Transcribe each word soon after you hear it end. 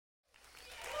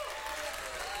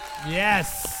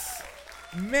Yes.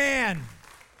 Man,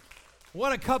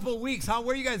 what a couple weeks, huh?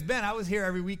 Where you guys been? I was here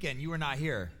every weekend. You were not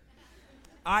here.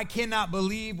 I cannot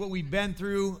believe what we've been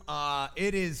through.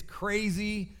 It is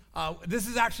crazy. This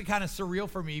is actually kind of surreal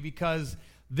for me because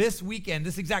this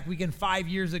exact weekend 5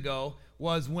 years ago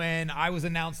was when I was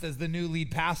announced as the new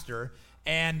lead pastor.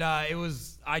 And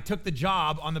I took the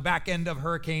job on the back end of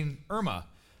Hurricane Irma.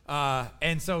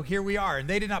 And so here we are. And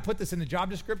they did not put this in the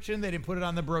job description. They didn't put it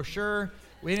on the brochure.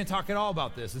 We didn't talk at all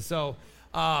about this. And so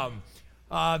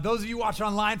those of you watching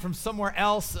online from somewhere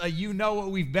else, you know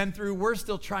what we've been through. We're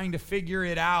still trying to figure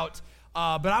it out.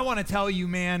 But I want to tell you,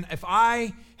 man, if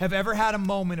I have ever had a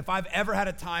moment, if I've ever had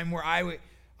a time where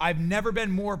I've never been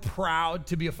more proud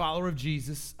to be a follower of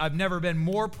Jesus. I've never been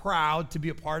more proud to be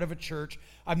a part of a church.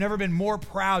 I've never been more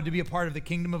proud to be a part of the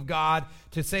kingdom of God,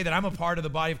 to say that I'm a part of the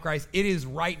body of Christ. It is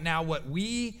right now what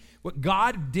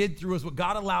God did through us, what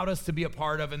God allowed us to be a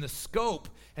part of, and the scope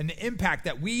and the impact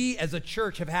that we as a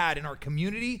church have had in our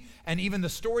community, and even the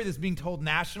story that's being told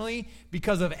nationally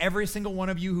because of every single one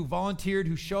of you who volunteered,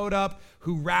 who showed up,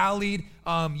 who rallied.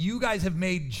 You guys have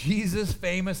made Jesus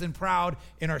famous and proud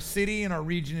in our city, in our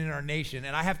region, in our nation.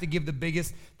 And I have to give the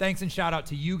biggest thanks and shout out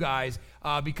to you guys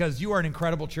because you are an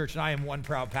incredible church, and I am one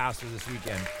proud pastor this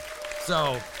weekend.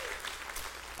 So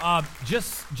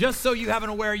just so you haven't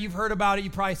aware, you've heard about it. You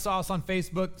probably saw us on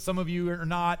Facebook. Some of you are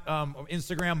not, or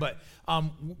Instagram, but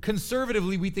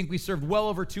conservatively, we think we served well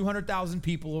over 200,000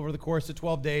 people over the course of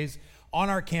 12 days on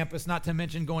our campus, not to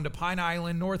mention going to Pine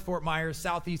Island, North Fort Myers,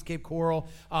 Southeast Cape Coral.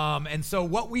 And so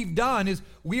what we've done is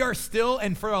we are still,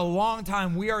 and for a long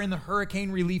time, we are in the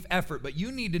hurricane relief effort. But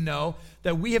you need to know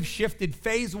that we have shifted.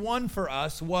 Phase one for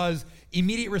us was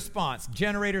immediate response,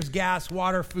 generators, gas,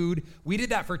 water, food. We did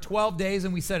that for 12 days,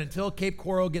 and we said until Cape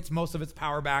Coral gets most of its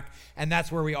power back, and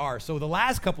that's where we are. So the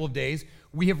last couple of days,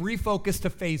 we have refocused to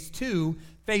phase two.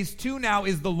 Phase two now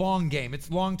is the long game.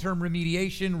 It's long-term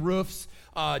remediation, roofs,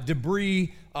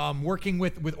 debris, working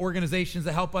with organizations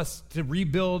that help us to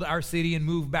rebuild our city and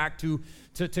move back to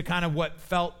kind of what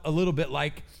felt a little bit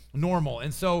like normal.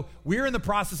 And so we're in the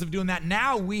process of doing that.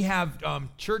 Now we have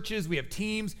churches, we have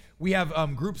teams, we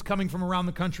have groups coming from around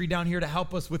the country down here to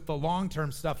help us with the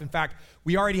long-term stuff. In fact,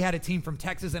 we already had a team from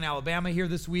Texas and Alabama here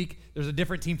this week. There's a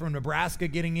different team from Nebraska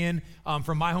getting in,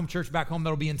 from my home church back home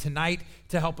that'll be in tonight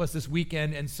to help us this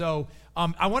weekend. And so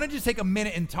I want to just take a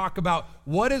minute and talk about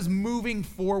what does moving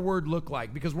forward look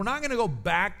like, because we're not going to go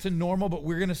back to normal, but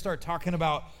we're going to start talking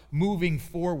about moving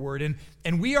forward.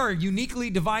 And we are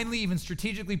uniquely, divinely, even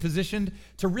strategically positioned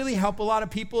to really help a lot of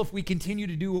people if we continue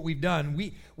to do what we've done.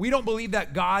 We don't believe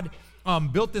that God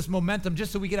built this momentum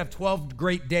just so we could have 12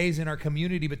 great days in our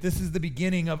community, but this is the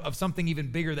beginning of something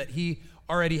even bigger that he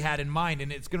already had in mind, and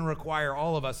it's going to require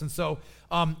all of us. And so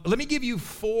let me give you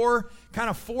four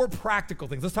practical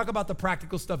things. Let's talk about the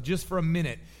practical stuff just for a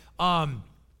minute.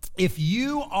 If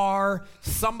you are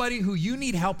somebody who you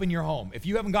need help in your home, if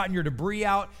you haven't gotten your debris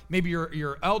out, maybe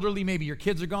you're elderly, maybe your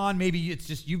kids are gone, maybe it's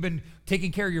just you've been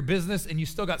taking care of your business and you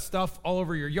still got stuff all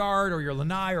over your yard or your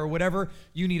lanai or whatever,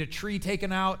 you need a tree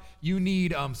taken out, you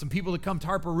need some people to come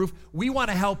tarp a roof, we want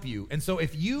to help you. And so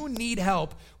if you need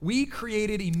help, we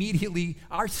created immediately,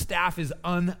 our staff is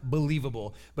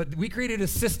unbelievable, but we created a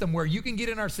system where you can get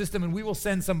in our system and we will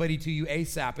send somebody to you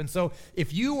ASAP. And so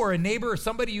if you or a neighbor or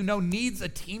somebody you know needs a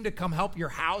team to come help your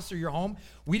house or your home,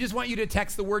 we just want you to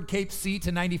text the word Cape C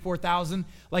to 94,000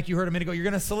 like you heard a minute ago. You're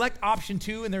going to select option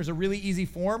 2, and there's a really easy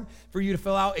form for you to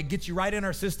fill out. It gets you right in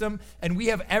our system, and we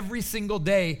have every single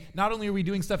day, not only are we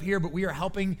doing stuff here, but we are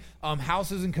helping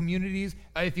houses and communities.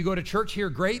 If you go to church here,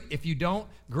 great. If you don't,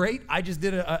 great. I just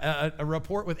did a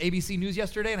report with ABC News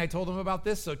yesterday, and I told them about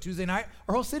this, so Tuesday night,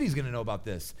 our whole city's going to know about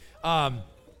this. And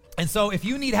so if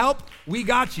you need help, we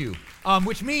got you,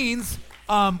 which means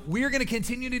we are going to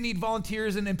continue to need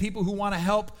volunteers and people who want to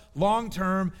help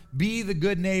long-term, be the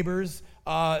good neighbors,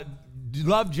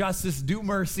 love justice, do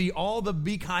mercy, all the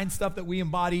be kind stuff that we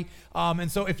embody. And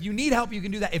so if you need help, you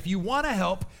can do that. If you want to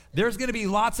help, there's going to be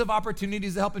lots of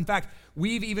opportunities to help. In fact,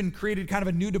 we've even created kind of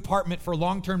a new department for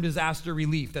long-term disaster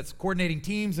relief that's coordinating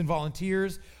teams and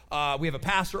volunteers. We have a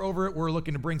pastor over it. We're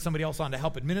looking to bring somebody else on to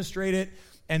help administrate it.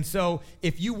 And so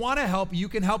if you want to help. You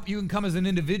can come as an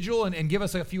individual and give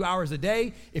us a few hours a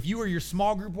day. If you or your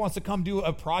small group wants to come do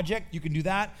a project, you can do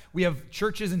that. We have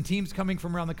churches and teams coming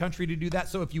from around the country to do that.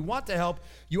 So if you want to help,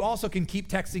 you also can keep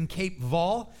texting Cape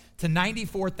Vol to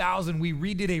 94,000. We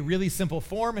redid a really simple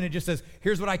form, and it just says,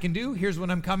 here's what I can do, here's when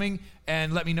I'm coming,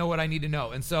 and let me know what I need to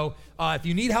know. And so if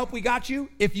you need help, we got you.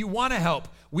 If you want to help,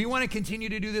 we want to continue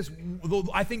to do this.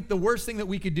 I think the worst thing that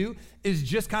we could do is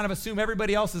just kind of assume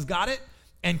everybody else has got it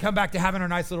and come back to having our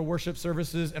nice little worship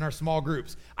services and our small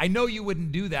groups. I know you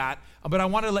wouldn't do that, but I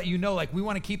want to let you know, like, we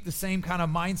want to keep the same kind of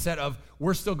mindset of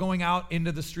we're still going out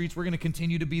into the streets. We're going to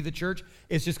continue to be the church.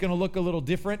 It's just going to look a little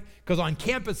different because on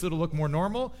campus it'll look more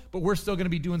normal, but we're still going to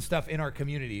be doing stuff in our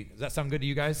community. Does that sound good to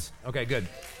you guys? Okay, good.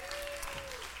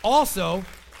 Also,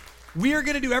 we are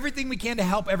going to do everything we can to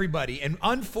help everybody. And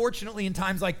unfortunately, in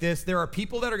times like this, there are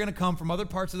people that are going to come from other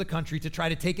parts of the country to try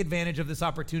to take advantage of this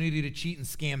opportunity to cheat and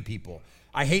scam people.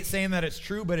 I hate saying that it's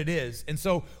true, but it is. And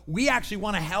so we actually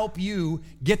want to help you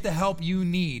get the help you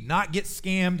need, not get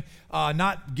scammed,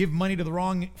 not give money to the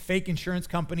wrong fake insurance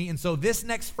company. And so this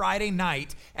next Friday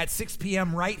night at 6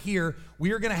 p.m. right here,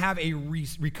 we are going to have a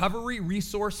recovery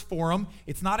resource forum.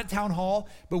 It's not a town hall,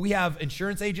 but we have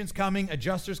insurance agents coming,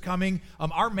 adjusters coming.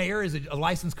 Our mayor is a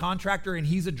licensed contractor, and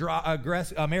he's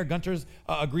Mayor Gunter's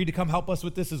agreed to come help us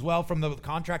with this as well from the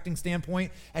contracting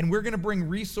standpoint. And we're going to bring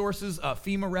resources,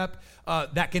 FEMA rep,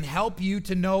 that can help you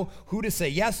to know who to say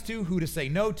yes to, who to say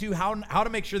no to, how to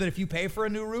make sure that if you pay for a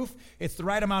new roof, it's the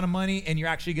right amount of money and you're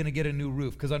actually going to get a new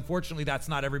roof. Because unfortunately, that's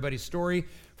not everybody's story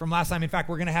from last time. In fact,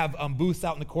 we're going to have booths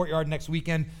out in the courtyard next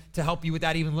weekend to help you with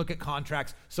that, even look at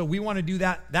contracts. So we want to do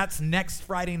that. That's next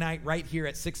Friday night right here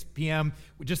at 6 p.m.,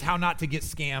 just how not to get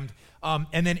scammed.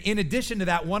 And then in addition to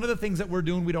that, one of the things that we're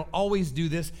doing, we don't always do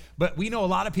this, but we know a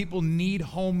lot of people need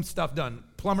home stuff done.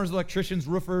 Plumbers, electricians,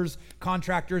 roofers,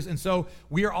 contractors. And so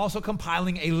we are also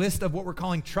compiling a list of what we're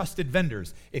calling trusted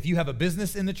vendors. If you have a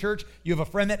business in the church, you have a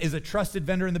friend that is a trusted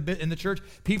vendor in the church,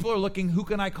 people are looking, who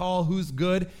can I call, who's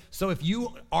good? So if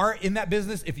you are in that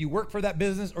business, if you work for that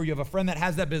business, or you have a friend that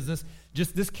has that business,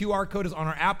 just this QR code is on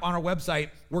our app, on our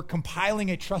website. We're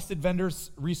compiling a trusted vendors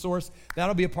resource.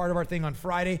 That'll be a part of our thing on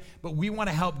Friday, but we want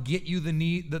to help get you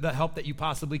the help that you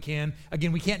possibly can.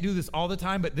 Again, we can't do this all the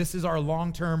time, but this is our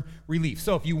long-term relief.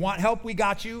 So if you want help, we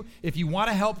got you. If you want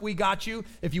to help, we got you.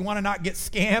 If you want to not get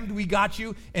scammed, we got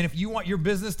you. And if you want your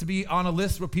business to be on a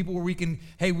list with people where we can,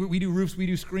 hey, we do roofs, we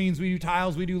do screens, we do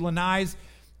tiles, we do lanais,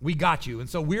 we got you. And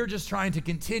so we're just trying to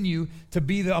continue to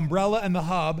be the umbrella and the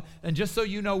hub. And just so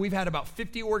you know, we've had about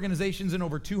 50 organizations and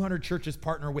over 200 churches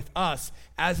partner with us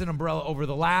as an umbrella over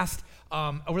the last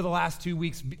 2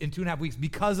 weeks and 2.5 weeks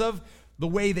because of the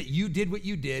way that you did what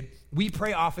you did. We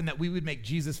pray often that we would make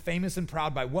Jesus famous and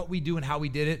proud by what we do and how we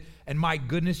did it. And my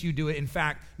goodness, you do it. In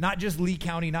fact, not just Lee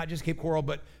County, not just Cape Coral,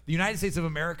 but the United States of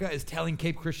America is telling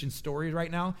Cape Christian stories right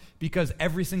now because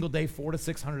every single day, 400 to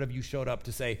 600 of you showed up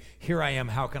to say, here I am,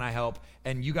 how can I help?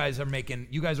 And you guys are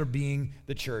being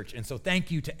the church. And so thank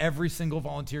you to every single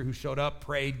volunteer who showed up,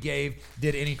 prayed, gave,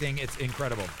 did anything. It's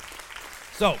incredible.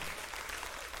 So,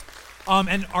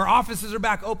 and our offices are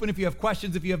back open. If you have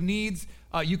questions, if you have needs,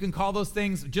 you can call those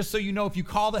things. Just so you know, if you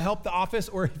call to help the office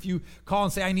or if you call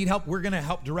and say, I need help, we're going to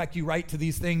help direct you right to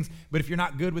these things. But if you're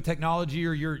not good with technology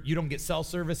or you don't get cell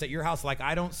service at your house like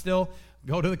I don't still,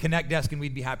 go to the Connect desk and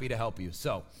we'd be happy to help you.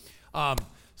 So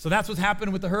that's what's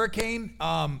happening with the hurricane.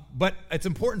 But it's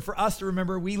important for us to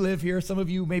remember we live here. Some of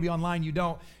you, maybe online, you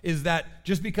don't, is that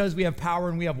just because we have power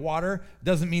and we have water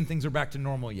doesn't mean things are back to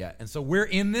normal yet. And so we're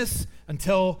in this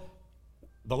until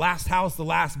the last house, the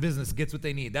last business gets what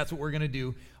they need. That's what we're going to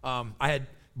do. I had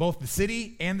both the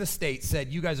city and the state said,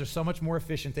 you guys are so much more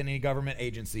efficient than any government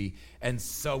agency. And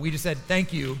so we just said,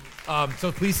 thank you.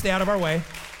 So please stay out of our way.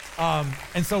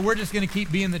 And so we're just going to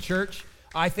keep being the church.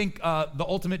 I think the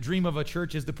ultimate dream of a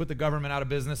church is to put the government out of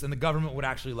business, and the government would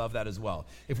actually love that as well.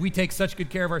 If we take such good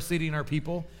care of our city and our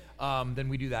people, then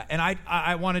we do that. And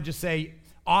I want to just say,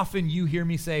 often you hear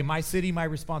me say, my city, my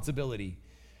responsibility.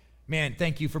 Man,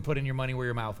 thank you for putting your money where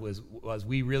your mouth was.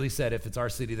 We really said if it's our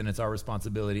city, then it's our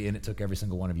responsibility, and it took every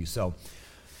single one of you. So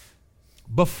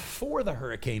before the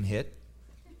hurricane hit,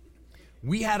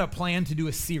 we had a plan to do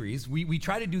a series. We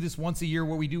try to do this once a year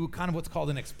where we do kind of what's called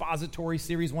an expository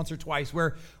series once or twice,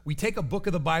 where we take a book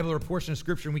of the Bible or a portion of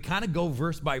Scripture and we kind of go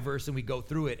verse by verse and we go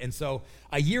through it. And so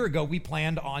a year ago, we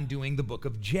planned on doing the book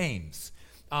of James.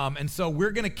 And so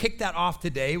we're going to kick that off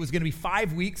today. It was going to be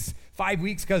 5 weeks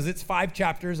because it's 5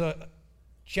 chapters, a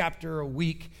chapter a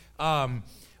week.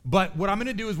 But what I'm going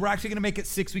to do is we're actually going to make it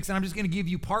 6 weeks, and I'm just going to give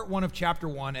you part 1 of chapter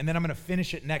 1, and then I'm going to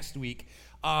finish it next week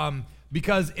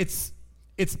because it's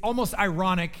almost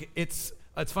ironic. It's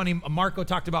funny. Marco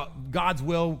talked about God's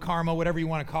will, karma, whatever you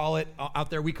want to call it out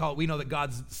there. We know that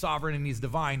God's sovereign and He's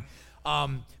divine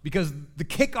because the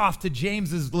kickoff to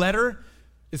James's letter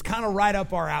is kind of right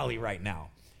up our alley right now.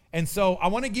 And so I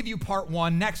want to give you part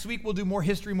one. Next week, we'll do more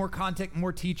history, more content,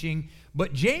 more teaching.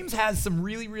 But James has some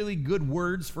really, really good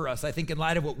words for us, I think, in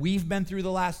light of what we've been through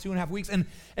the last 2.5 weeks. And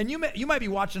you might be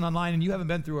watching online and you haven't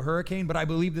been through a hurricane, but I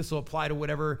believe this will apply to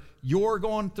whatever you're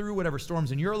going through, whatever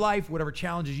storms in your life, whatever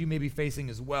challenges you may be facing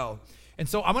as well. And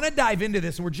so I'm going to dive into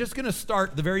this, and we're just going to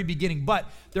start at the very beginning. But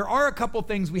there are a couple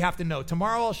things we have to know.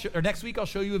 Tomorrow, or next week, I'll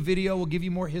show you a video. We'll give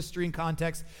you more history and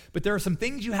context. But there are some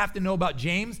things you have to know about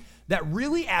James that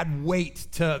really add weight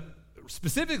to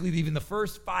specifically even the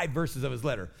first 5 verses of his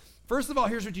letter. First of all,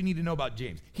 here's what you need to know about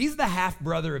James. He's the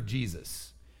half-brother of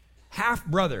Jesus.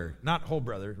 Half-brother, not whole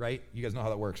brother, right? You guys know how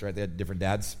that works, right? They had different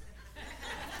dads.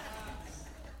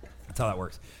 That's how that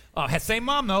works. Same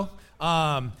mom, though.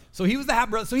 So he was the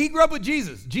half-brother. So he grew up with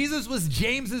Jesus. Jesus was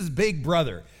James's big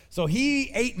brother. So he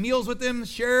ate meals with him,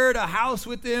 shared a house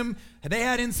with him. They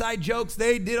had inside jokes.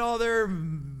 They did all their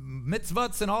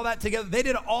mitzvahs and all that together. They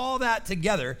did all that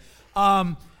together.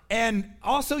 And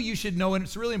also you should know, and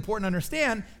it's really important to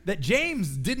understand, that James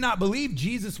did not believe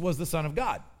Jesus was the Son of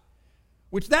God,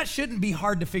 which that shouldn't be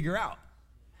hard to figure out.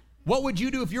 What would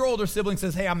you do if your older sibling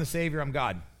says, hey, I'm the Savior, I'm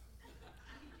God?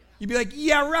 You'd be like,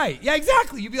 yeah, right. Yeah,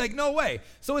 exactly. You'd be like, no way.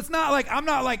 So it's not like, I'm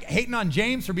not like hating on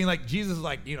James for being like, Jesus is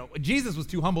like, Jesus was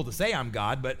too humble to say I'm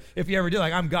God, but if you ever did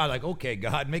like, I'm God, like, okay,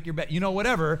 God, make your bet,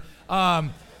 whatever.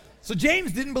 So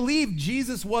James didn't believe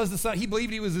Jesus was the Son. He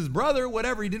believed he was his brother,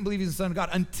 whatever. He didn't believe he was the Son of God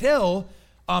until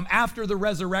after the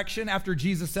resurrection, after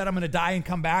Jesus said, I'm going to die and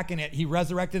come back, and he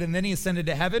resurrected, and then he ascended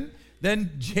to heaven.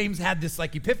 Then James had this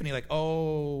like epiphany, like,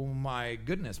 oh my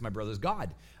goodness, my brother's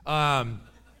God.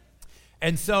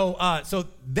 And so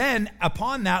then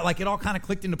upon that, like it all kind of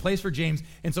clicked into place for James.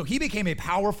 And so he became a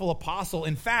powerful apostle.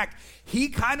 In fact, he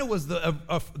kind of was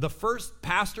the first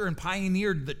pastor and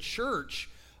pioneered the church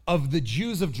of the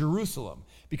Jews of Jerusalem.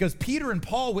 Because Peter and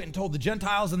Paul went and told the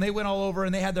Gentiles, and they went all over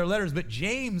and they had their letters. But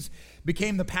James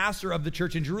became the pastor of the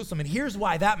church in Jerusalem. And here's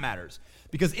why that matters.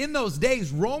 Because in those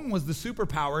days, Rome was the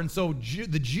superpower. And so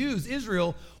the Jews,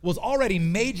 Israel, was already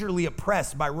majorly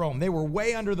oppressed by Rome. They were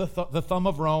way under the thumb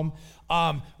of Rome.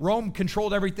 Rome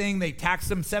controlled everything. They taxed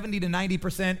them 70 to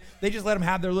 90%. They just let them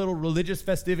have their little religious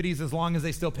festivities as long as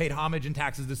they still paid homage and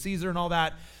taxes to Caesar and all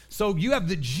that. So you have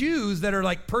the Jews that are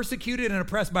like persecuted and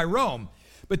oppressed by Rome.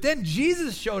 But then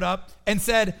Jesus showed up and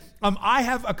said, I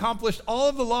have accomplished all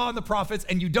of the law and the prophets,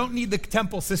 and you don't need the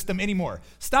temple system anymore.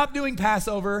 Stop doing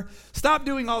Passover. Stop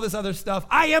doing all this other stuff.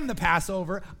 I am the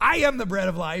Passover. I am the bread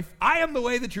of life. I am the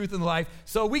way, the truth, and the life.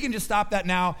 So we can just stop that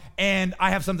now, and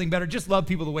I have something better. Just love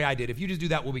people the way I did. If you just do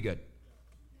that, we'll be good.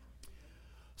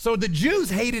 So the Jews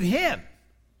hated him.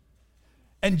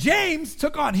 And James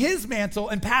took on his mantle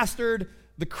and pastored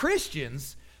the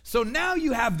Christians. So now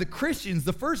you have the Christians,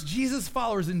 the first Jesus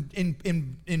followers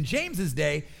in James's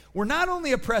day, were not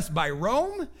only oppressed by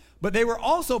Rome, but they were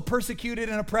also persecuted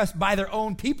and oppressed by their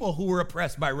own people who were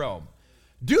oppressed by Rome.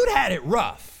 Dude had it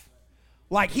rough.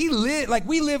 Like we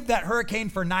lived that hurricane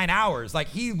for 9 hours. Like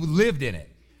he lived in it.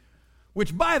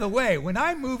 Which, by the way, when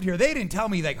I moved here, they didn't tell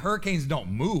me like hurricanes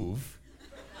don't move.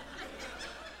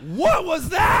 What was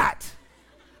that?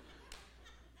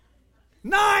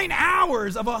 9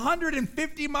 hours of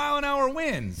 150 mile an hour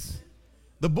winds.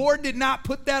 The board did not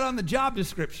put that on the job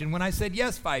description when I said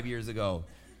yes 5 years ago.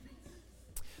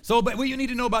 So, but what you need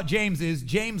to know about James is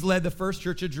James led the first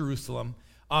church of Jerusalem,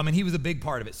 and he was a big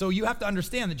part of it. So you have to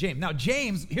understand that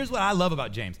James, here's what I love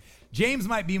about James. James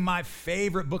might be my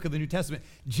favorite book of the New Testament.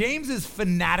 James is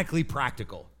fanatically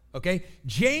practical. Okay?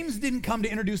 James didn't come to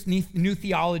introduce new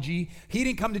theology. He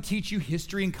didn't come to teach you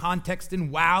history and context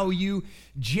and wow you.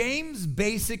 James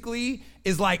basically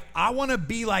is like, I want to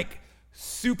be like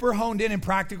super honed in and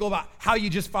practical about how you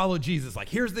just follow Jesus. Like,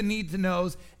 here's the need to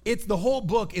knows. The whole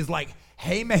book is like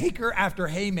haymaker after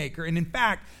haymaker. And in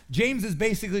fact, James is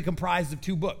basically comprised of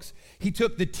 2 books. He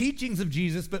took the teachings of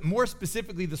Jesus, but more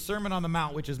specifically the Sermon on the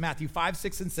Mount, which is Matthew 5,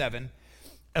 6, and 7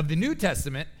 of the New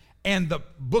Testament, and the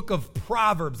book of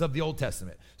Proverbs of the Old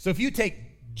Testament. So if you take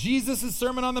Jesus'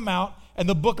 Sermon on the Mount and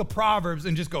the book of Proverbs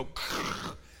and just go,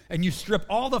 and you strip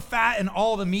all the fat and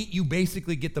all the meat, you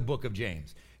basically get the book of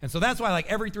James. And so that's why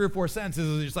like every 3 or 4 sentences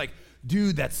is just like,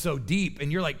 dude, that's so deep.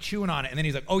 And you're like chewing on it. And then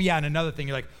he's like, oh yeah, and another thing.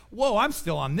 You're like, whoa, I'm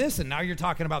still on this. And now you're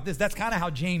talking about this. That's kind of how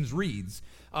James reads.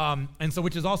 And so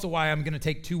which is also why I'm going to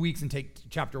take 2 weeks and take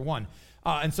chapter 1.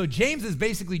 And so James is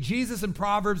basically Jesus and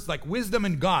Proverbs, like wisdom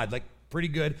and God, like pretty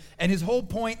good. And his whole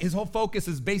point, his whole focus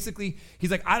is basically,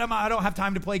 he's like, I don't have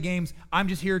time to play games. I'm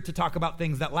just here to talk about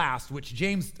things that last, which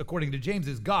James, according to James,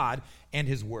 is God and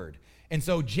his word. And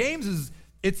so James is,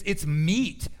 it's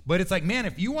meat, but it's like, man,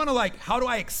 if you want to like, how do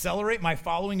I accelerate my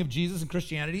following of Jesus and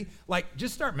Christianity? Like,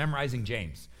 just start memorizing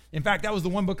James. In fact, that was the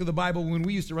one book of the Bible when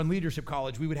we used to run Leadership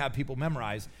College, we would have people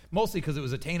memorize, mostly because it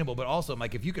was attainable, but also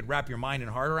like if you could wrap your mind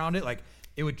and heart around it, like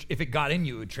it would, if it got in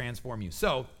you, it would transform you.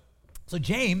 So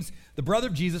James, the brother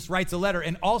of Jesus, writes a letter,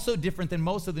 and also different than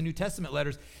most of the New Testament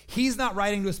letters, he's not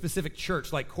writing to a specific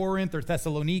church like Corinth or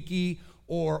Thessaloniki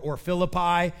or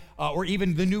Philippi or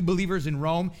even the new believers in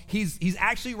Rome. He's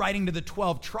actually writing to the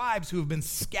 12 tribes who have been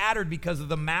scattered because of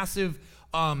the massive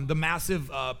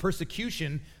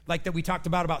persecution like that we talked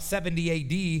about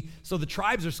 70 AD. So the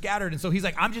tribes are scattered. And so he's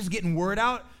like, I'm just getting word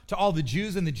out to all the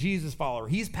Jews and the Jesus followers.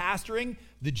 He's pastoring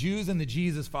the Jews and the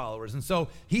Jesus followers. And so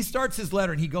he starts his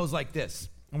letter and he goes like this.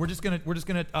 And we're just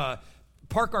gonna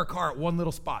park our car at one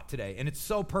little spot today. And it's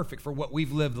so perfect for what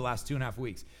we've lived the last 2.5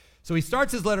 weeks. So he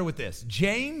starts his letter with this.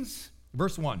 James,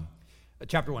 verse 1,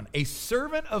 chapter 1, a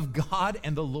servant of God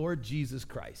and the Lord Jesus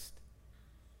Christ.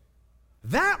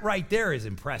 That right there is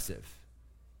impressive.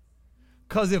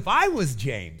 Because if I was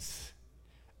James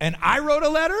and I wrote a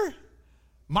letter,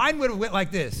 mine would have went like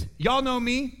this. Y'all know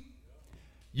me.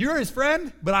 You're his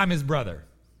friend, but I'm his brother.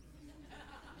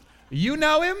 You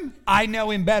know him, I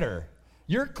know him better.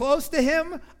 You're close to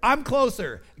him, I'm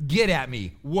closer. Get at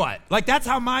me. What? Like that's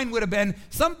how mine would have been.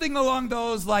 Something along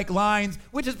those like lines,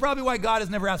 which is probably why God has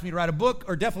never asked me to write a book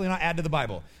or definitely not add to the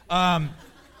Bible.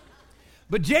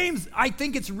 But James, I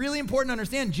think it's really important to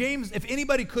understand, James, if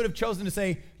anybody could have chosen to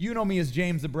say, you know me as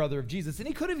James, the brother of Jesus, and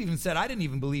he could have even said, I didn't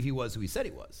even believe he was who he said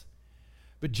he was.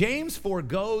 But James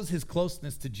forgoes his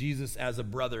closeness to Jesus as a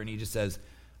brother, and he just says,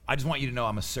 I just want you to know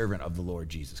I'm a servant of the Lord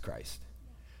Jesus Christ.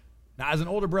 Now, as an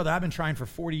older brother, I've been trying for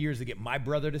 40 years to get my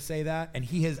brother to say that, and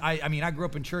he has, I mean, I grew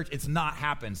up in church, it's not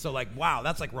happened. So like, wow,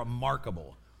 that's like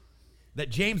remarkable that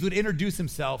James would introduce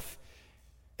himself.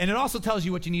 And it also tells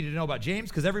you what you need to know about James,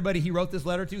 because everybody he wrote this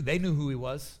letter to, they knew who he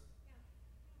was.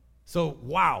 So,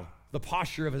 wow, the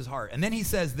posture of his heart. And then he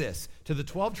says this, to the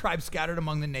 12 tribes scattered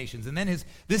among the nations. And then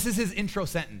this is his intro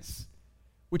sentence,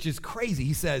 which is crazy.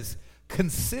 He says,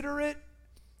 consider it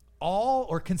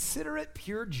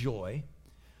pure joy,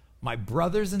 my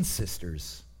brothers and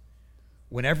sisters,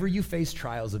 whenever you face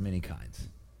trials of many kinds.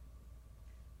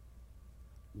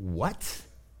 What?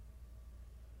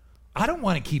 I don't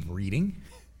want to keep reading.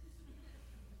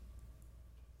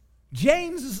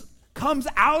 James comes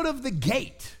out of the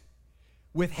gate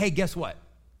with, hey, guess what?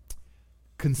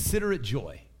 Consider it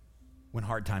joy when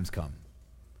hard times come.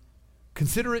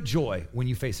 Consider it joy when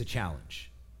you face a challenge.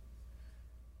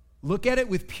 Look at it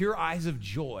with pure eyes of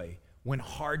joy when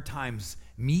hard times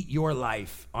meet your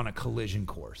life on a collision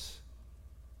course.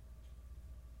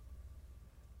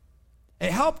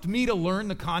 It helped me to learn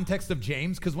the context of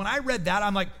James, because when I read that,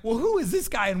 I'm like, well, who is this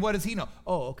guy and what does he know?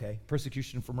 Oh, okay,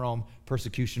 persecution from Rome,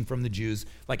 persecution from the Jews,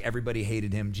 like everybody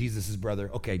hated him, Jesus' brother.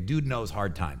 Okay, dude knows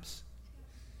hard times.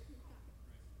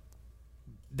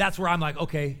 That's where I'm like,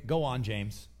 okay, go on,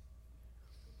 James.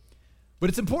 But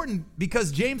it's important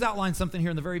because James outlines something here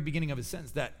in the very beginning of his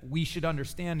sentence that we should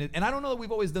understand. And I don't know that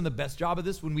we've always done the best job of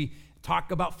this when we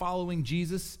talk about following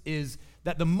Jesus, is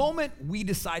that the moment we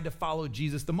decide to follow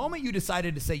Jesus, the moment you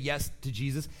decided to say yes to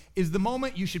Jesus, is the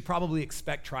moment you should probably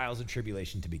expect trials and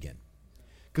tribulation to begin.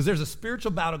 Because there's a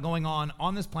spiritual battle going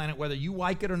on this planet, whether you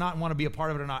like it or not and want to be a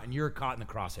part of it or not, and you're caught in the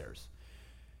crosshairs.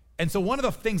 And so one of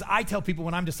the things I tell people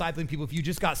when I'm discipling people, if you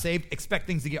just got saved, expect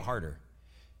things to get harder.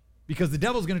 Because the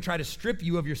devil's going to try to strip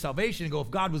you of your salvation and go,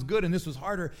 if God was good and this was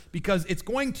harder, because it's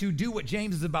going to do what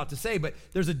James is about to say, but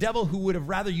there's a devil who would have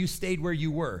rather you stayed where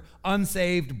you were,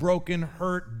 unsaved, broken,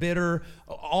 hurt, bitter,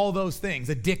 all those things,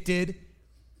 addicted.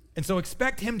 And so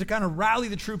expect him to kind of rally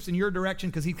the troops in your direction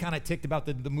because he's kind of ticked about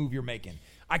the move you're making.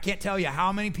 I can't tell you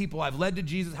how many people I've led to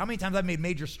Jesus, how many times I've made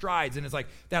major strides, and it's like,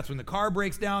 that's when the car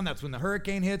breaks down, that's when the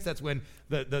hurricane hits, that's when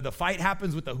the fight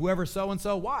happens with the whoever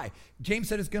so-and-so. Why? James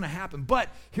said it's going to happen. But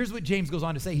here's what James goes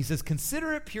on to say. He says,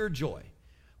 consider it pure joy.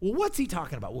 Well, what's he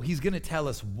talking about? Well, he's going to tell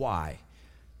us why.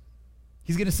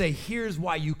 He's going to say, here's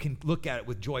why you can look at it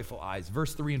with joyful eyes.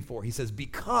 Verse 3 and 4, he says,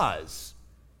 because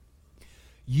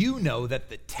you know that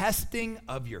the testing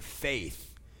of your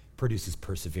faith produces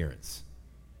perseverance.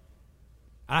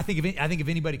 I think if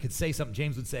anybody could say something,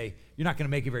 James would say, you're not going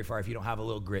to make it very far if you don't have a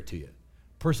little grit to you.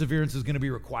 Perseverance is going to be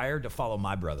required to follow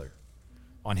my brother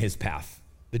on his path,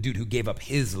 the dude who gave up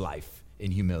his life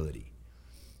in humility.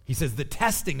 He says the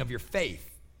testing of your faith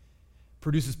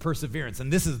produces perseverance.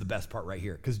 And this is the best part right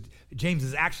here, because James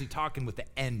is actually talking with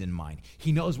the end in mind.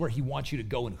 He knows where he wants you to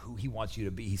go and who he wants you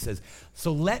to be. He says,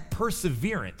 so let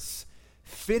perseverance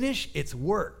finish its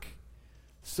work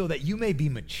so that you may be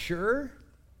mature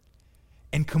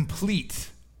and complete,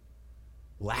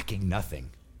 lacking nothing.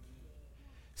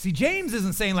 See, James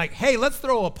isn't saying like, hey, let's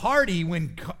throw a party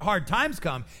when hard times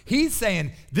come. He's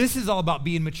saying this is all about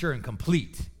being mature and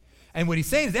complete. And what he's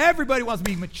saying is everybody wants to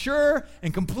be mature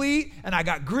and complete, and I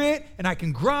got grit, and I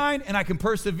can grind, and I can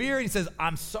persevere. And he says,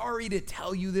 I'm sorry to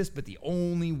tell you this, but the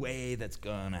only way that's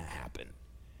going to happen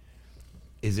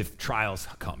is if trials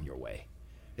come your way,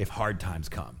 if hard times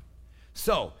come.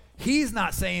 So he's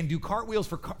not saying do cartwheels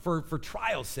for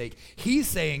trial's sake. He's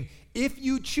saying if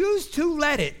you choose to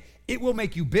let it, it will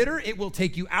make you bitter, it will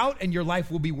take you out, and your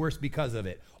life will be worse because of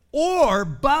it.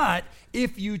 But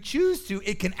if you choose to,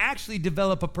 it can actually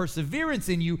develop a perseverance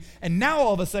in you, and now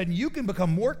all of a sudden you can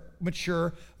become more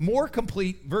mature, more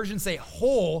complete, versions say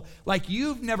whole, like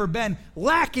you've never been,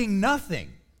 lacking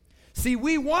nothing. See,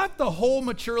 we want the whole,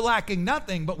 mature, lacking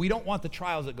nothing, but we don't want the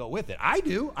trials that go with it. I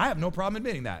do. I have no problem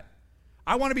admitting that.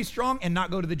 I want to be strong and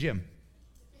not go to the gym.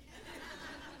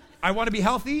 I want to be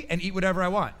healthy and eat whatever I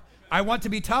want. I want to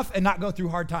be tough and not go through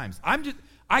hard times.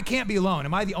 I can't be alone.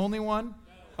 Am I the only one?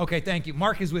 Okay, thank you.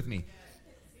 Mark is with me.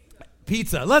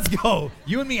 Pizza, let's go.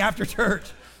 You and me after church.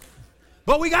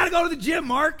 But we got to go to the gym,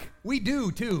 Mark. We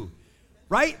do too,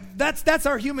 right? That's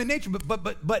our human nature.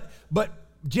 But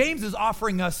James is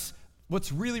offering us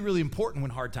what's really, really important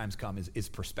when hard times come is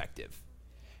perspective.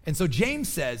 And so James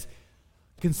says,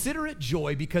 consider it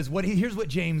joy because here's what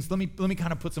James, let me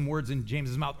kind of put some words in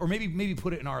James's mouth, or maybe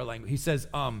put it in our language. He says,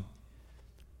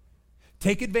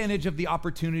 take advantage of the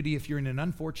opportunity if you're in an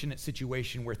unfortunate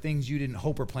situation where things you didn't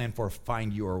hope or plan for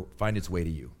find its way to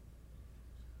you.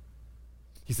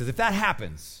 He says, if that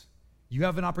happens, you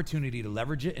have an opportunity to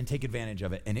leverage it and take advantage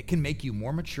of it, and it can make you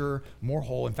more mature, more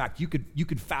whole. In fact, you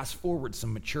could fast forward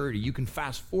some maturity. You can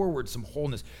fast forward some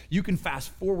wholeness. You can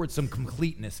fast forward some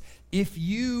completeness. If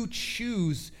you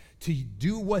choose to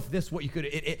do what you could,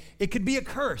 it could be a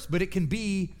curse, but it can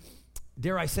be,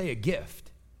 dare I say, a gift.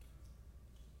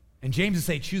 And James is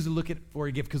saying, choose to look for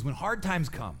a gift, because when hard times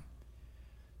come,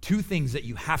 two things that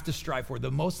you have to strive for.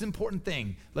 The most important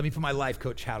thing, let me put my life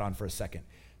coach hat on for a second.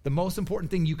 The most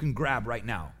important thing you can grab right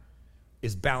now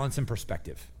is balance and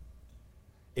perspective.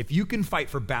 If you can fight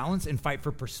for balance and fight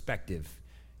for perspective,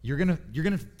 you're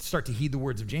gonna start to heed the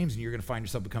words of James, and you're gonna find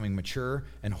yourself becoming mature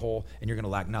and whole, and you're gonna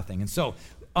lack nothing. And so,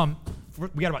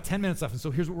 we got about 10 minutes left, and so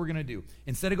here's what we're gonna do.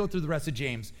 Instead of go through the rest of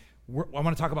James, I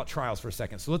want to talk about trials for a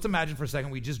second. So let's imagine for a second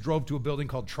we just drove to a building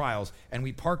called Trials, and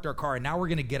we parked our car, and now we're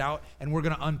going to get out, and we're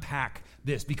going to unpack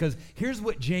this, because here's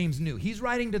what James knew. He's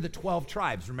writing to the 12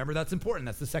 tribes. Remember, that's important.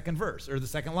 That's the second verse, or the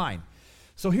second line.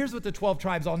 So here's what the 12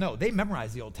 tribes all know. They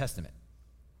memorized the Old Testament.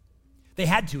 They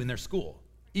had to in their school.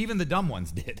 Even the dumb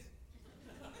ones did.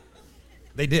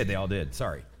 They all did,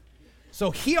 sorry.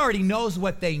 So he already knows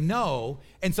what they know,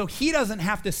 and so he doesn't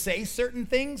have to say certain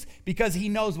things because he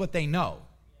knows what they know.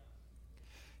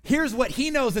 Here's what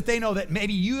he knows that they know that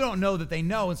maybe you don't know that they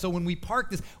know. And so when we park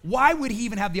this, why would he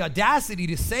even have the audacity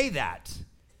to say that?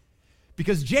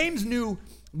 Because James knew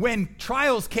when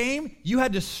trials came, you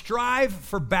had to strive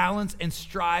for balance and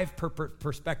strive for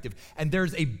perspective. And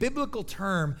there's a biblical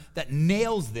term that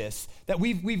nails this, that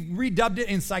we've redubbed it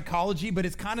in psychology, but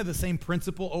it's kind of the same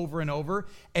principle over and over.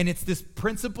 And it's this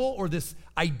principle or this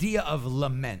idea of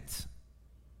lament.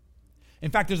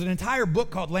 In fact, there's an entire book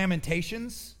called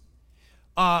Lamentations.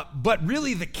 But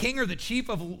really the king or the chief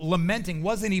of lamenting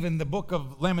wasn't even the book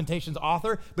of Lamentations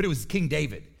author, but it was King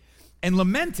David. And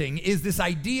lamenting is this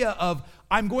idea of,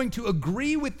 I'm going to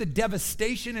agree with the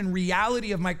devastation and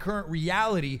reality of my current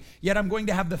reality, yet I'm going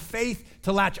to have the faith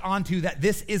to latch onto that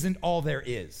this isn't all there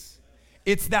is.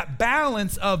 It's that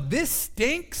balance of this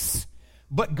stinks,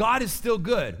 but God is still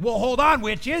good. Well, hold on,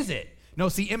 which is it? No,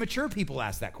 see, immature people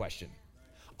ask that question.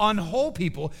 Unwhole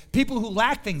people who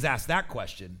lack things ask that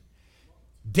question.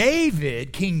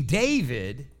 King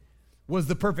David, was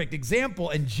the perfect example,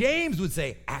 and James would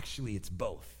say, actually, it's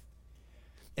both.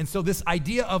 And so this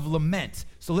idea of lament,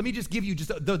 so let me just give you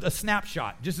just a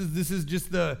snapshot, just as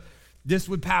this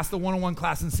would pass the 101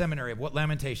 class in seminary of what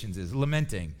Lamentations is,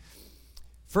 lamenting.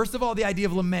 First of all, the idea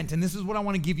of lament, and this is what I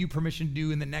want to give you permission to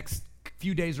do in the next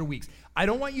few days or weeks. I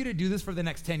don't want you to do this for the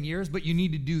next 10 years, but you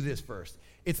need to do this first.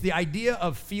 It's the idea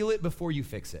of feel it before you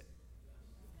fix it.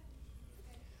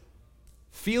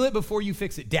 Feel it before you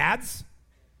fix it. Dads,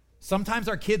 sometimes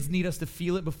our kids need us to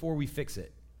feel it before we fix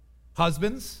it.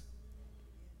 Husbands,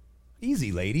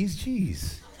 easy ladies,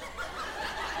 jeez.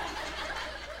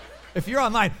 If you're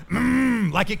online,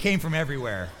 like it came from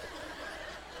everywhere.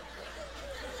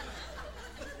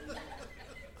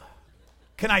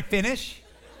 Can I finish?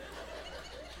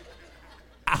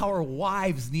 Our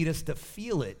wives need us to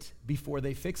feel it before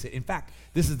they fix it. In fact,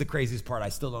 this is the craziest part I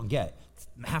still don't get.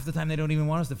 Half the time they don't even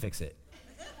want us to fix it.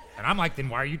 And I'm like, then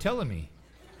why are you telling me?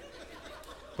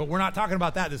 But we're not talking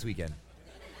about that this weekend.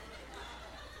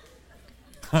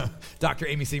 Dr.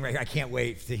 Amy sitting right here. I can't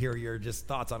wait to hear your just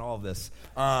thoughts on all of this.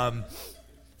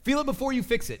 Feel it before you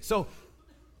fix it. So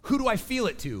who do I feel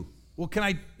it to? Well, can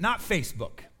I not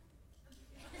Facebook?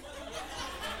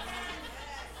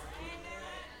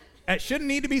 It shouldn't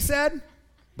need to be said,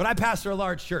 but I pastor a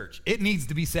large church. It needs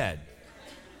to be said.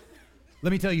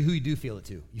 Let me tell you who you do feel it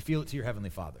to. You feel it to your Heavenly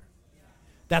Father.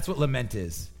 That's what lament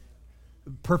is.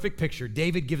 Perfect picture.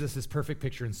 David gives us this perfect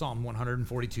picture in Psalm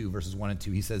 142, verses 1 and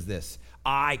 2. He says this,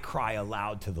 I cry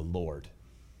aloud to the Lord.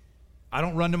 I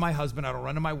don't run to my husband. I don't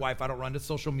run to my wife. I don't run to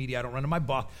social media. I don't run to my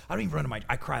boss. I don't even run to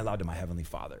I cry aloud to my Heavenly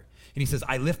Father. And he says,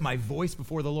 I lift my voice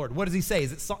before the Lord. What does he say?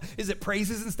 Is it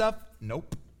praises and stuff?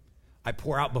 Nope. I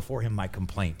pour out before him my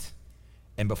complaint,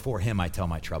 and before him I tell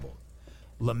my trouble.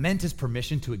 Lament is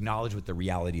permission to acknowledge with the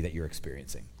reality that you're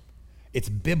experiencing. It's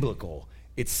biblical.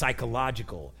 It's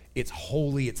psychological. It's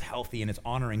holy. It's healthy. And it's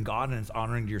honoring God, and it's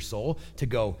honoring your soul to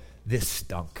go, this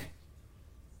stunk.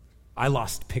 I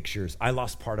lost pictures. I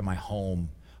lost part of my home.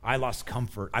 I lost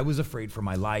comfort. I was afraid for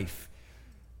my life.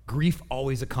 Grief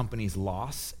always accompanies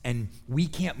loss, and we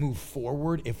can't move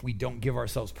forward if we don't give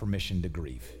ourselves permission to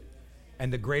grieve.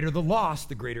 And the greater the loss,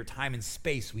 the greater time and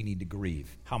space we need to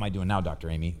grieve. How am I doing now, Dr.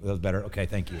 Amy? That was better? Okay,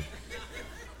 thank you.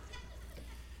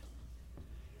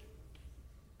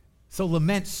 So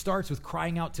lament starts with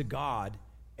crying out to God,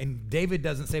 and David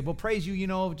doesn't say, well, praise you,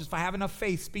 just if I have enough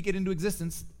faith, speak it into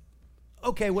existence.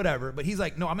 Okay, whatever. But he's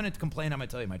like, no, I'm going to complain. I'm going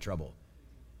to tell you my trouble.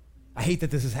 I hate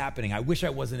that this is happening. I wish I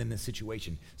wasn't in this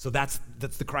situation. So that's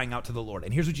the crying out to the Lord.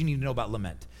 And here's what you need to know about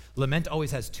lament. Lament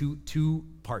always has two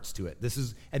parts to it. This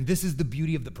is the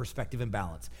beauty of the perspective and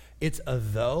balance. It's a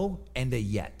though and a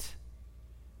yet.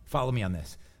 Follow me on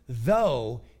this.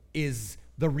 Though is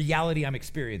the reality I'm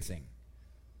experiencing.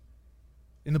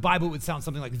 In the Bible, it would sound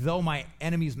something like, though my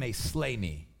enemies may slay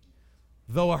me,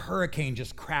 though a hurricane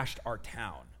just crashed our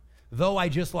town, though I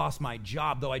just lost my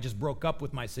job, though I just broke up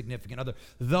with my significant other,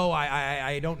 though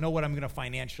I don't know what I'm going to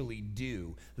financially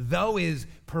do. Though is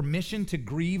permission to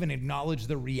grieve and acknowledge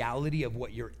the reality of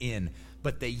what you're in.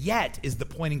 But the yet is the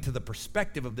pointing to the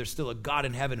perspective of there's still a God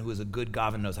in heaven who is a good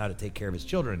God and knows how to take care of his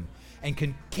children and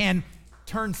can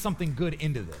turn something good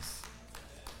into this.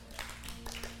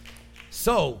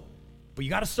 So, but you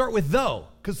got to start with though,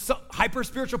 because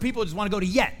hyper-spiritual people just want to go to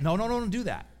yet. No, don't do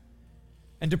that.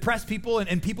 And depressed people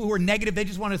and people who are negative, they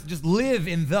just want to just live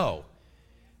in though.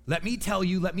 Let me tell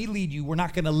you, let me lead you. We're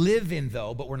not going to live in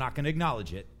though, but we're not going to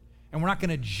acknowledge it. And we're not going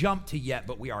to jump to yet,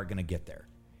 but we are going to get there.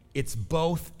 It's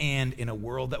both and in a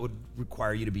world that would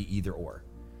require you to be either or.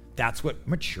 That's what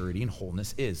maturity and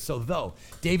wholeness is. So though,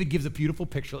 David gives a beautiful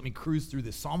picture. Let me cruise through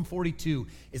this. Psalm 42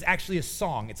 is actually a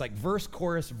song. It's like verse,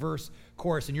 chorus,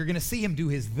 and you're going to see him do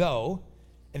his though,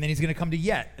 and then he's going to come to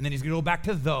yet, and then he's going to go back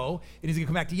to though, and he's going to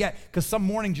come back to yet. Because some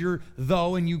mornings you're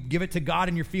though, and you give it to God,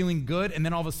 and you're feeling good, and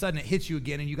then all of a sudden it hits you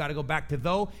again, and you got to go back to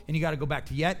though, and you got to go back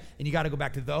to yet, and you got to go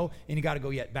back to though, and you got to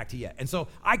go back to yet. And so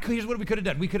here's what we could have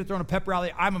done. We could have thrown a pep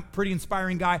rally. I'm a pretty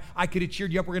inspiring guy. I could have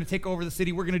cheered you up. We're going to take over the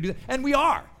city. We're going to do that, and we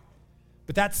are.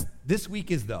 But this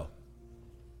week is though.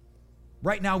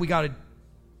 Right now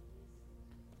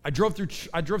I drove through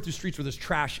streets where there's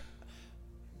trash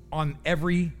on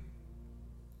every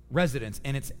residence,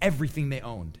 and it's everything they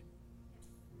owned.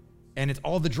 And it's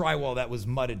all the drywall that was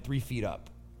mudded 3 feet up.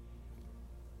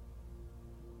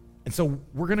 And so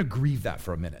we're going to grieve that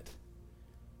for a minute.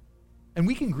 And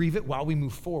we can grieve it while we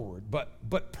move forward,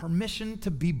 but permission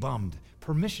to be bummed,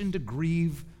 permission to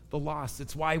grieve the loss.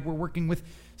 It's why we're working with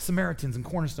Samaritans and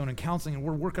Cornerstone and counseling, and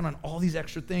we're working on all these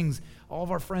extra things, all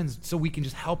of our friends, so we can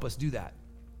just help us do that.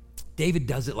 David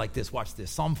does it like this. Watch this.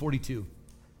 Psalm 42.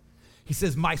 He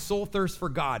says, my soul thirsts for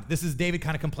God. This is David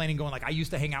kind of complaining, going like, I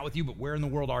used to hang out with you, but where in the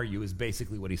world are you, is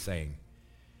basically what he's saying.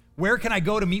 Where can I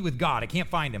go to meet with God? I can't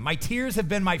find him. My tears have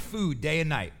been my food day and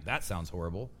night. That sounds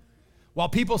horrible. While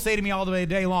people say to me all the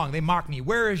day long, they mock me,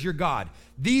 where is your God?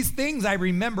 These things I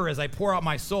remember as I pour out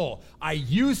my soul. I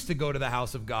used to go to the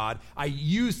house of God. I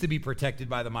used to be protected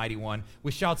by the Mighty One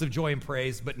with shouts of joy and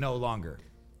praise, but no longer.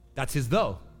 That's his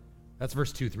though. That's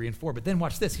verse 2, 3, and 4. But then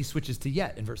watch this. He switches to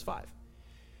yet in verse 5.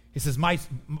 He says,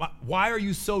 why are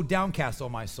you so downcast, O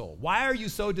my soul? Why are you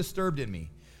so disturbed in me?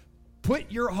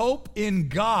 Put your hope in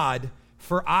God,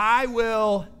 for I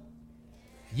will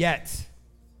yet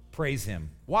praise him.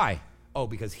 Why? Oh,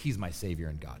 because he's my Savior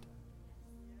and God.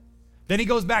 Then he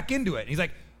goes back into it. He's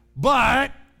like,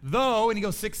 but though, and he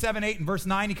goes 6, 7, 8, and verse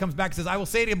 9, he comes back and says, I will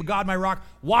say to him, God, my rock,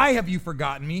 why have you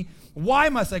forgotten me? Why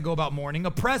must I go about mourning,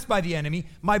 oppressed by the enemy?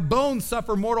 My bones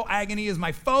suffer mortal agony as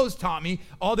my foes taunt me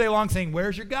all day long, saying,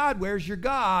 where's your God? Where's your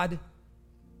God?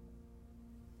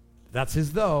 That's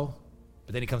his though.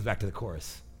 But then he comes back to the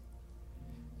chorus.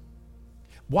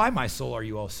 Why, my soul, are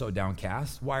you all so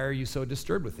downcast? Why are you so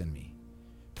disturbed within me?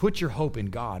 Put your hope in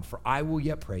God, for I will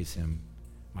yet praise him,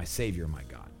 my Savior, my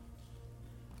God.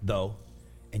 Though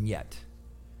and yet.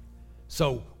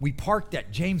 So we parked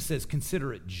at, James says,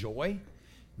 consider it joy.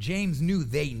 James knew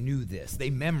they knew this. They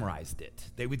memorized it.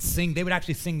 They would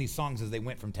actually sing these songs as they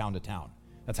went from town to town.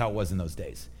 That's how it was in those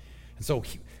days. And so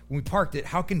when we parked it,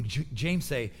 how can James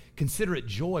say, consider it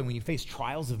joy when you face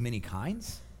trials of many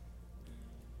kinds?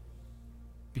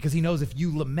 Because he knows if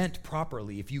you lament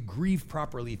properly, if you grieve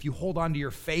properly, if you hold on to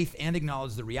your faith and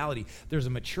acknowledge the reality, there's a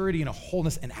maturity and a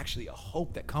wholeness and actually a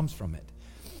hope that comes from it.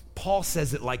 Paul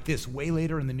says it like this way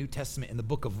later in the New Testament in the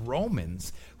book of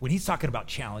Romans. When he's talking about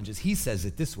challenges, he says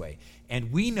it this way.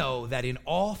 And we know that in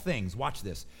all things, watch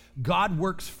this, God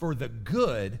works for the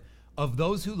good of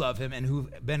those who love him and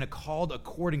who've been called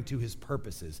according to his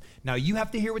purposes. Now you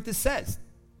have to hear what this says.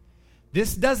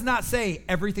 This does not say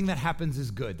everything that happens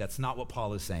is good. That's not what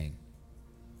Paul is saying.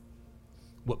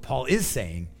 What Paul is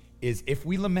saying is if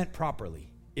we lament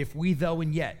properly, if we though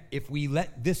and yet, if we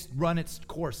let this run its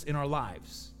course in our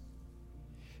lives,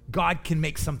 God can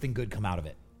make something good come out of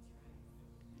it.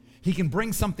 He can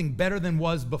bring something better than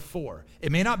was before.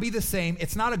 It may not be the same.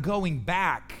 It's not a going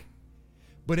back,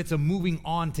 but it's a moving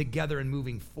on together and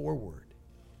moving forward.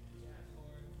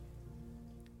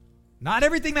 Not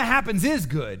everything that happens is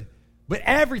good, but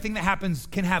everything that happens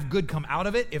can have good come out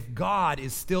of it if God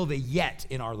is still the yet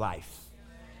in our life.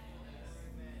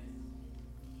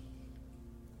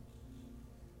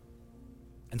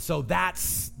 And so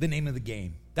that's the name of the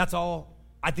game. That's all.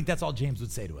 I think that's all James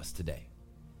would say to us today,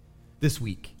 this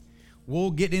week.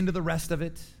 We'll get into the rest of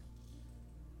it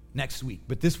next week.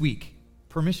 But this week,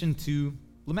 permission to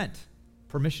lament,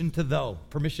 permission to though,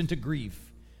 permission to grieve.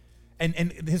 And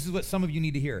this is what some of you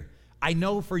need to hear. I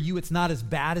know for you it's not as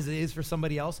bad as it is for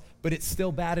somebody else, but it's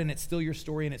still bad and it's still your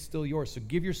story and it's still yours. So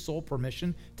give your soul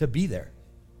permission to be there.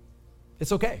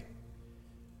 It's okay.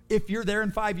 If you're there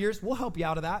in 5 years, we'll help you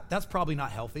out of that. That's probably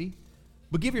not healthy.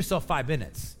 But give yourself 5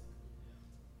 minutes.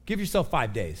 Give yourself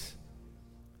 5 days.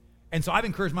 And so I've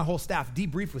encouraged my whole staff,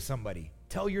 debrief with somebody.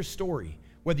 Tell your story,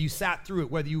 whether you sat through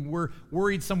it, whether you were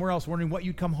worried somewhere else, wondering what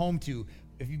you'd come home to.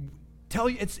 If you tell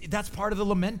you, that's part of the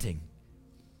lamenting.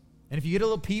 And if you get a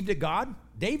little peeved at God,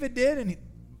 David did, and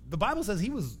the Bible says he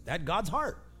was at God's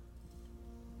heart.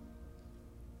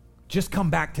 Just come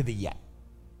back to the yet.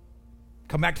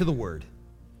 Come back to the word.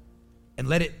 And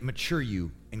let it mature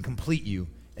you and complete you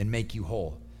and make you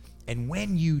whole. And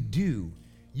when you do,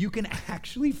 you can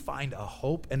actually find a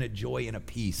hope and a joy and a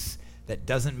peace that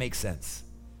doesn't make sense.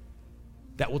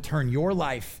 That will turn your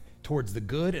life towards the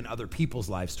good and other people's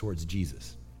lives towards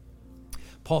Jesus.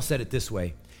 Paul said it this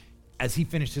way. As he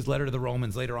finished his letter to the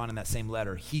Romans later on in that same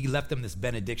letter, he left them this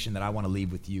benediction that I want to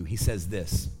leave with you. He says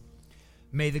this,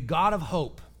 may the God of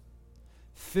hope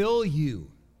fill you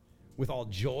with all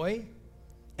joy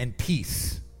and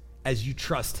peace as you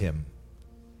trust him,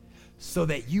 so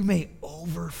that you may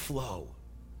overflow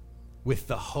with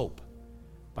the hope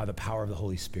by the power of the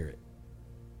Holy Spirit.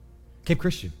 Cape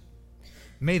Christian,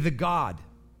 may the God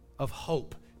of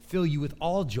hope fill you with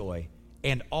all joy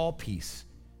and all peace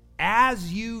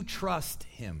as you trust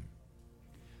him,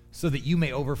 so that you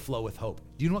may overflow with hope.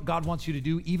 Do you know what God wants you to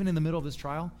do even in the middle of this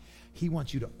trial? He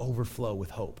wants you to overflow with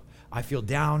hope. I feel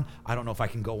down. I don't know if I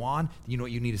can go on. You know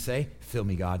what you need to say? Fill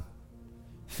me, God.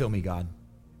 Fill me, God.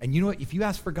 And you know what? If you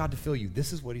ask for God to fill you,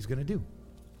 this is what he's going to do.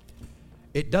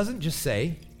 It doesn't just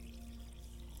say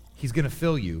he's going to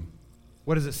fill you.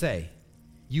 What does it say?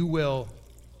 You will.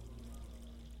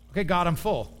 Okay, God, I'm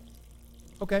full.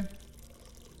 Okay.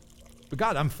 But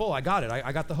God, I'm full. I got it.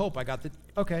 I got the hope. I got the.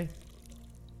 Okay.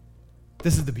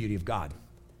 This is the beauty of God.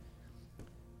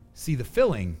 See, the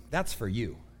filling, that's for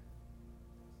you.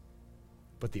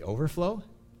 But the overflow,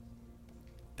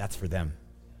 that's for them.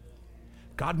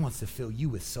 God wants to fill you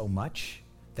with so much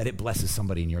that it blesses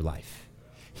somebody in your life.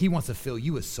 He wants to fill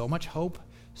you with so much hope,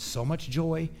 so much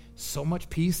joy, so much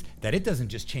peace, that it doesn't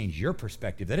just change your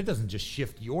perspective, that it doesn't just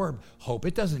shift your hope,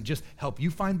 it doesn't just help you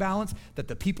find balance, that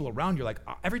the people around you are like,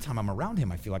 every time I'm around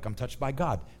him, I feel like I'm touched by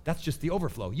God. That's just the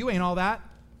overflow. You ain't all that.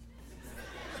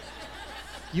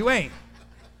 You ain't.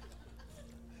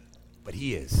 But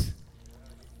he is.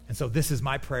 And so this is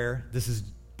my prayer. This is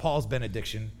Paul's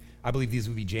benediction. I believe these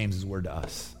would be James's word to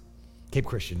us. Cape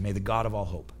Christian, may the God of all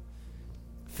hope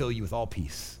fill you with all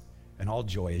peace and all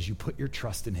joy as you put your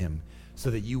trust in him, so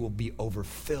that you will be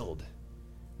overfilled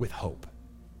with hope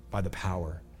by the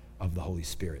power of the Holy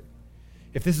Spirit.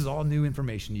 If this is all new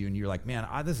information to you and you're like, man,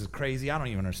 this is crazy, I don't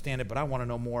even understand it, but I want to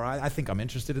know more, I think I'm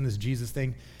interested in this Jesus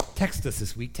thing, text us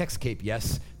this week. Text Cape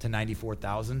Yes to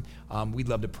 94,000. We'd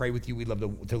love to pray with you. We'd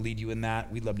love to lead you in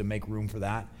that. We'd love to make room for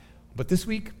that. But this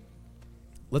week,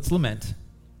 let's lament.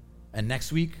 And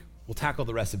next week, we'll tackle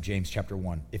the rest of James chapter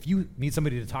 1. If you need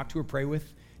somebody to talk to or pray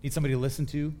with, need somebody to listen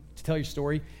to tell your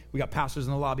story, we got pastors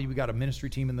in the lobby, we got a ministry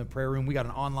team in the prayer room, we got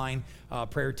an online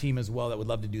prayer team as well that would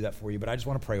love to do that for you. But I just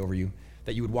want to pray over you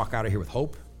that you would walk out of here with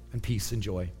hope and peace and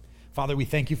joy. Father, we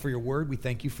thank you for your word. We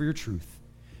thank you for your truth.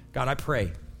 God, I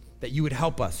pray that you would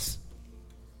help us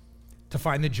to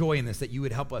find the joy in this, that you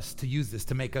would help us to use this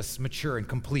to make us mature and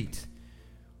complete.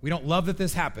 We don't love that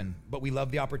this happened, but we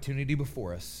love the opportunity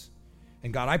before us.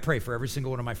 And God, I pray for every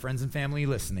single one of my friends and family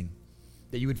listening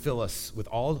that you would fill us with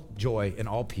all joy and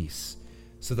all peace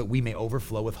so that we may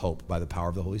overflow with hope by the power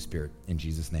of the Holy Spirit. In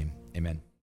Jesus' name, amen.